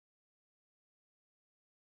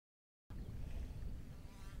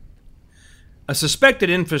A suspected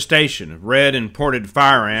infestation of red imported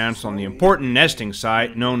fire ants on the important nesting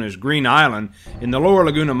site known as Green Island in the Lower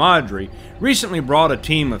Laguna Madre recently brought a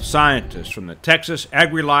team of scientists from the Texas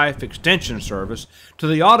AgriLife Extension Service to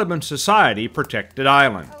the Audubon Society protected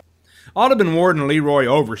island. Audubon Warden Leroy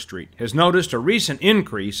Overstreet has noticed a recent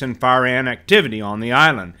increase in fire ant activity on the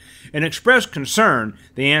island and expressed concern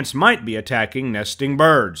the ants might be attacking nesting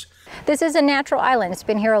birds. This is a natural island. It's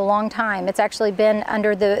been here a long time. It's actually been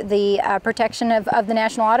under the protection of the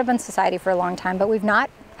National Audubon Society for a long time, but we've not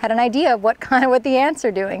had an idea of what the ants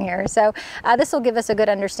are doing here. So this will give us a good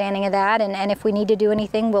understanding of that, and if we need to do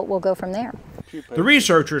anything, we'll go from there. The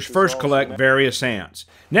researchers first collect various ants.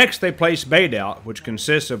 Next, they place bait out, which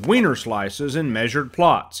consists of wiener slices in measured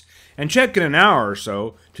plots, and check in an hour or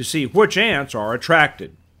so to see which ants are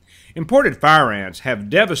attracted. Imported fire ants have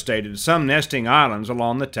devastated some nesting islands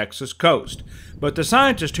along the Texas coast, but the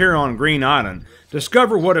scientists here on Green Island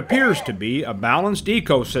discover what appears to be a balanced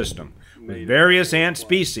ecosystem with various ant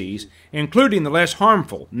species, including the less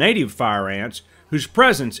harmful native fire ants, whose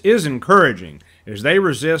presence is encouraging as they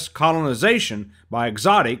resist colonization by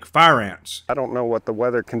exotic fire ants. I don't know what the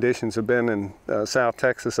weather conditions have been in South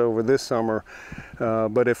Texas over this summer,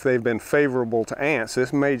 but if they've been favorable to ants,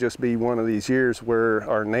 this may just be one of these years where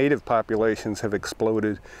our native populations have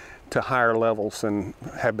exploded to higher levels than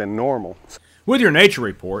have been normal. With your Nature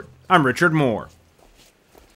Report, I'm Richard Moore.